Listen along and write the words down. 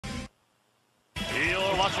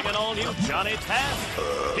watching an all-new Johnny Task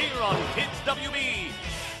here on Kids WB.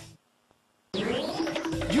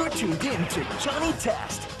 You're tuned in to Johnny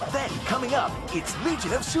Test. Then, coming up, it's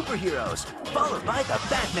Legion of Superheroes, followed by the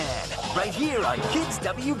Batman, right here on Kids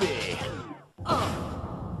WB.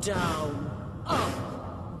 Down,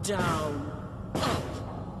 up, down, up,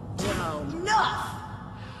 down. Enough!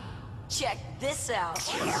 Check this out.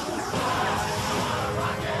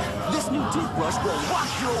 This new toothbrush will rock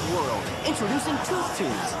your world. Introducing Tooth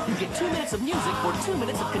Tunes. You get 2 minutes of music for 2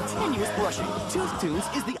 minutes of continuous brushing. Tooth Tunes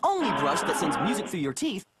is the only brush that sends music through your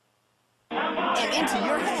teeth and into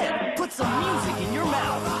your head. Put some music in your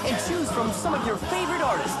mouth and choose from some of your favorite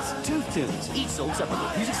artists. Tooth Tunes, each sold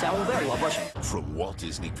separately. Music sound will vary while brushing. From Walt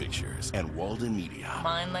Disney Pictures and Walden Media.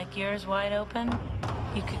 Mind like yours wide open,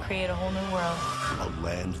 you could create a whole new world. A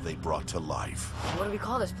land they brought to life. What do we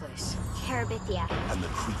call this place? Terabithia. And the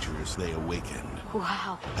creatures they awakened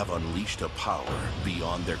Wow. have unleashed a power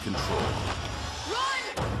beyond their control.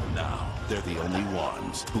 Run! Now, they're the only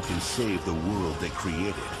ones who can save the world they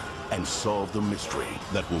created and solve the mystery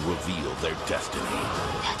that will reveal their destiny.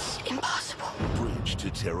 That's impossible. Bridge to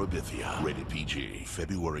Terabithia. Rated PG.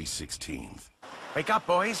 February 16th. Wake up,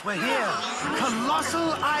 boys. We're here.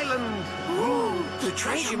 Colossal Island. Ooh, the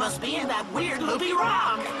treasure must be in that weird loopy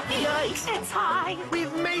rock. Yikes, it's high.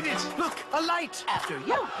 We've made it. Look, a light. After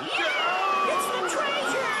you. It's the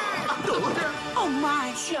treasure. Oh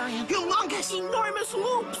my, giant, humongous, enormous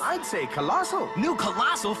loops. I'd say colossal. New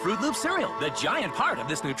Colossal Fruit Loop cereal, the giant part of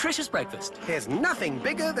this nutritious breakfast. There's nothing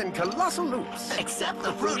bigger than colossal loops. Except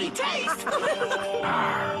the fruity taste.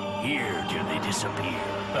 Here till they disappear.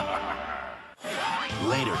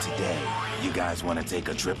 Later today, you guys want to take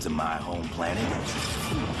a trip to my home planet?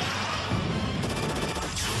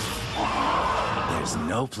 There's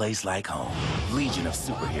no place like home. Legion of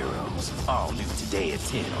Superheroes. All new today at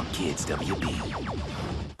 10 on Kids WB.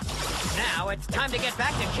 Now it's time to get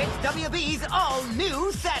back to Kids WB's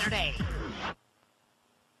all-new Saturday.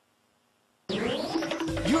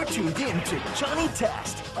 You're tuned in to Johnny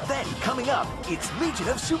Test. Then, coming up, it's Legion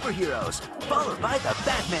of Superheroes, followed by the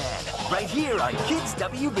Batman, right here on Kids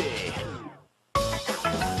WB.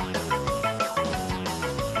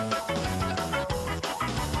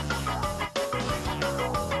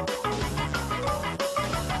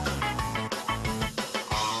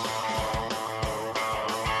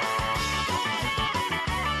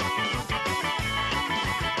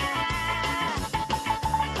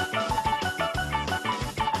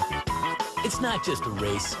 It's not just a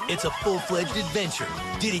race, it's a full-fledged adventure.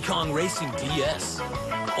 Diddy Kong Racing DS.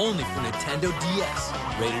 Only for Nintendo DS.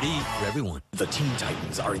 Rated E for everyone. The Teen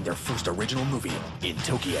Titans are in their first original movie. In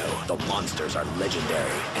Tokyo, the monsters are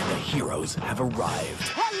legendary, and the heroes have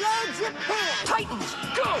arrived. Hello, Japan. Titans,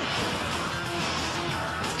 go!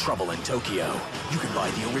 Trouble in Tokyo. You can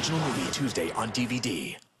buy the original movie Tuesday on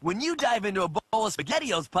DVD. When you dive into a bowl of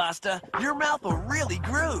SpaghettiOs pasta, your mouth will really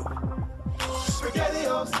groove.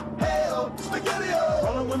 SpaghettiOs, hey-oh, SpaghettiOs.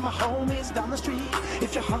 Rolling with my homies down the street.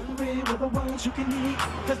 If you're hungry with the ones you can eat,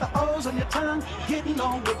 cause the O's on your tongue getting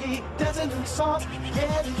all wiggy. Dancing in sauce,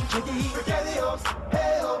 getting jiggy. SpaghettiOs,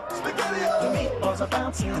 hey-oh, SpaghettiOs. The meatballs are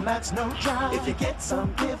bouncing, and that's no job. If you get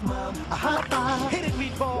some, give mom a high five. Hit it,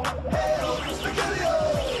 meatball, hey-oh,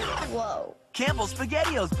 SpaghettiOs. Whoa. Campbell's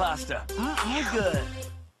SpaghettiOs pasta. Good.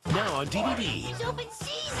 Now on DVD. It's open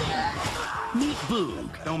season. Meet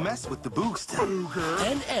Boog. Don't mess with the boost.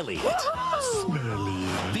 And Elliot. Smelly.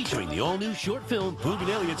 Featuring the all-new short film, Boog and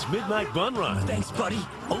Elliot's Midnight Bun Run. Thanks, buddy.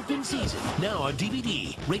 Open season. Now on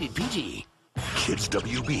DVD. Rated PG. Kids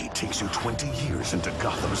WB takes you 20 years into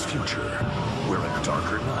Gotham's future, where a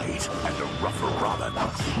darker knight and a rougher Robin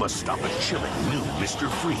must stop a chilling new Mr.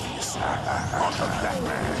 Freeze. On the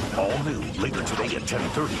Batman. All new later today at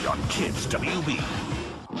 10:30 on Kids WB.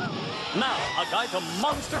 Now, a guide to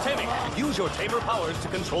monster taming. Use your tamer powers to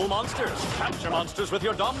control monsters. Capture monsters with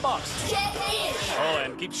your Dom Box. Check in. Oh,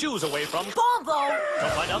 and keep shoes away from... Bombo! To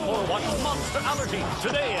find out more, watch Monster Allergy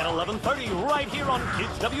today at 11:30 right here on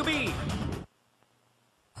Kids WB.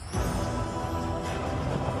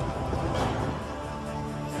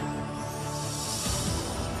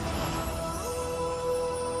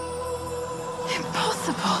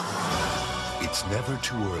 Impossible. It's never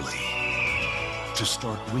too early to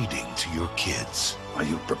start reading to your kids. Are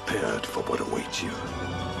you prepared for what awaits you?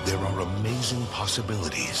 There are amazing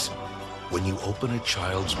possibilities when you open a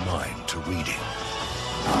child's mind to reading.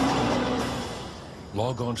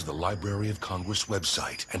 Log on to the Library of Congress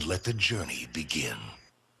website and let the journey begin.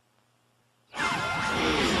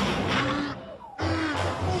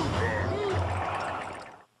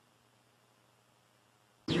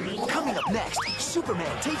 Coming up next,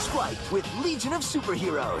 Superman takes flight with Legion of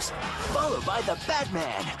Superheroes, followed by the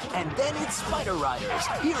Batman, and then it's Spider Riders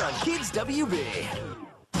here on Kids WB.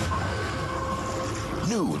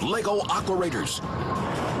 New Lego Aqua Raiders.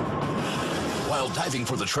 While diving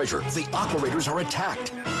for the treasure, the Aqua Raiders are attacked.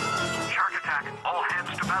 Shark attack. All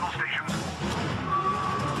hands to battle stations.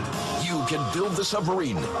 You can build the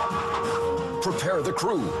submarine, prepare the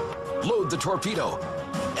crew, load the torpedo,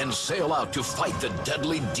 and sail out to fight the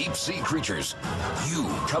deadly deep-sea creatures. You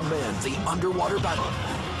command the underwater battle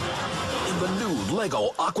in the new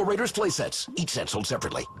Lego Aqua Raiders playsets, each set sold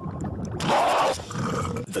separately.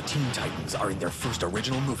 The Teen Titans are in their first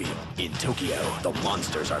original movie. In Tokyo, the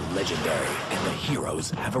monsters are legendary, and the heroes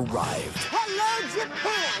have arrived. Hello,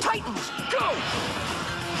 Japan! Titans, go!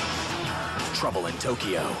 Trouble in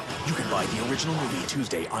Tokyo. You can buy the original movie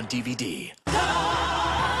Tuesday on DVD.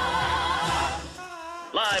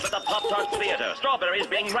 Live at the Pop-Tarts Theater, Strawberry is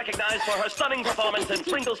being recognized for her stunning performance in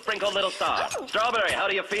Sprinkle, Sprinkle, Little Star. Strawberry, how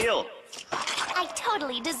do you feel? I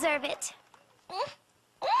totally deserve it.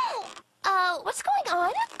 What's going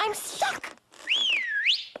on? I'm stuck.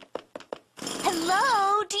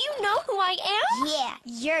 Hello, do you know who I am? Yeah,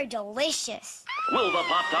 you're delicious. Will the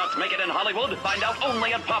Pop-Tarts make it in Hollywood? Find out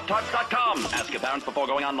only at PopTarts.com. Ask your parents before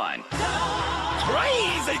going online.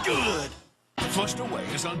 Crazy good! Flushed Away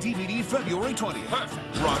is on DVD February 20th.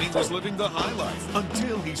 Perfect. Ronnie was living the high life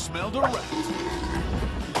until he smelled a rat.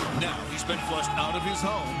 Now he's been flushed out of his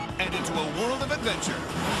home and into a world of adventure.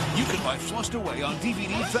 You can buy Flushed Away on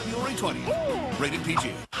DVD February 20th. Rated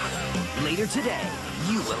PG. Later today,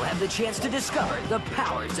 you will have the chance to discover the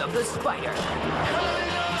powers of the spider.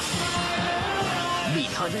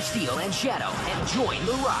 Meet Hunter Steel and Shadow and join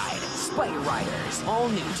the ride. Spider Riders, all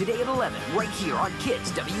new today at 11, right here on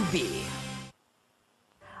Kids WB.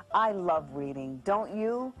 I love reading, don't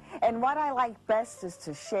you? And what I like best is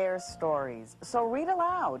to share stories. So read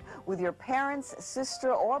aloud with your parents,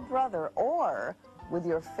 sister, or brother, or with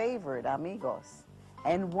your favorite amigos.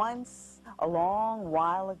 And once, a long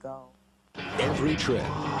while ago. Every trip,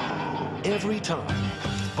 every time,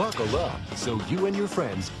 buckle up so you and your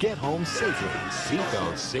friends get home safely.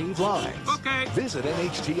 Seatbelts save lives. Okay. Visit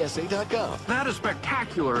NHTSA.gov. That is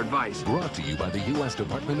spectacular advice. Brought to you by the U.S.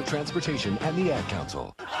 Department of Transportation and the Ad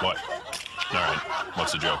Council. What? All right.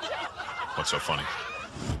 What's the joke? What's so funny?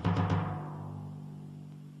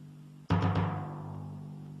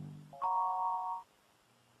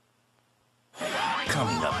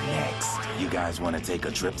 Coming up next, you guys want to take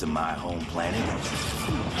a trip to my home planet?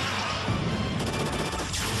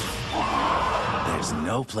 There's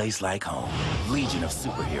no place like home. Legion of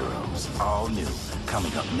Superheroes, all new.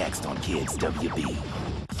 Coming up next on Kids WB.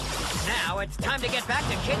 Now it's time to get back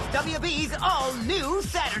to Kids WB's all-new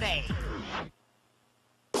Saturday.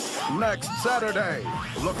 Next Saturday,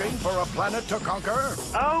 looking for a planet to conquer?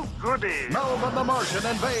 Oh, goody. Melvin the Martian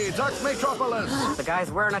invades Arch Metropolis. The guy's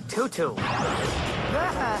wearing a tutu.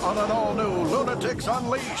 On an all-new Lunatics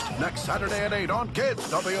Unleashed. Next Saturday at 8 on Kids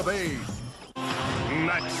WB.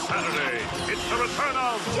 Next Saturday, it's the return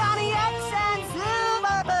of Johnny X and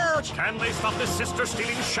Silver Booch. Can they stop this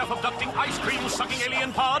sister-stealing, chef-abducting, ice-cream-sucking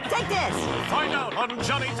alien pod? Take this. Find out on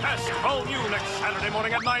Johnny Test. All new next Saturday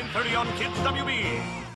morning at 9:30 on Kids WB.